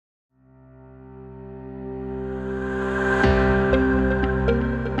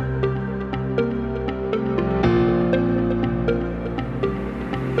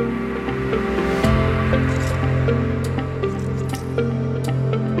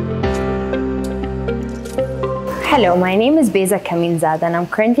Hello, my name is Beza Kaminzad and I'm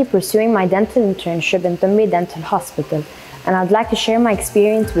currently pursuing my dental internship in Thumbay Dental Hospital, and I'd like to share my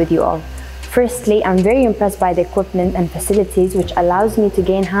experience with you all. Firstly, I'm very impressed by the equipment and facilities, which allows me to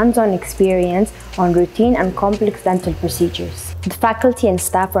gain hands-on experience on routine and complex dental procedures. The faculty and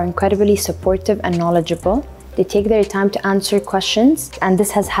staff are incredibly supportive and knowledgeable. They take their time to answer questions, and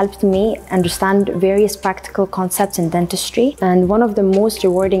this has helped me understand various practical concepts in dentistry. And one of the most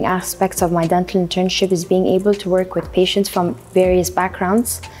rewarding aspects of my dental internship is being able to work with patients from various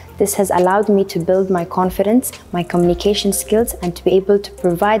backgrounds. This has allowed me to build my confidence, my communication skills, and to be able to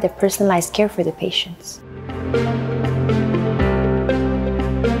provide a personalized care for the patients.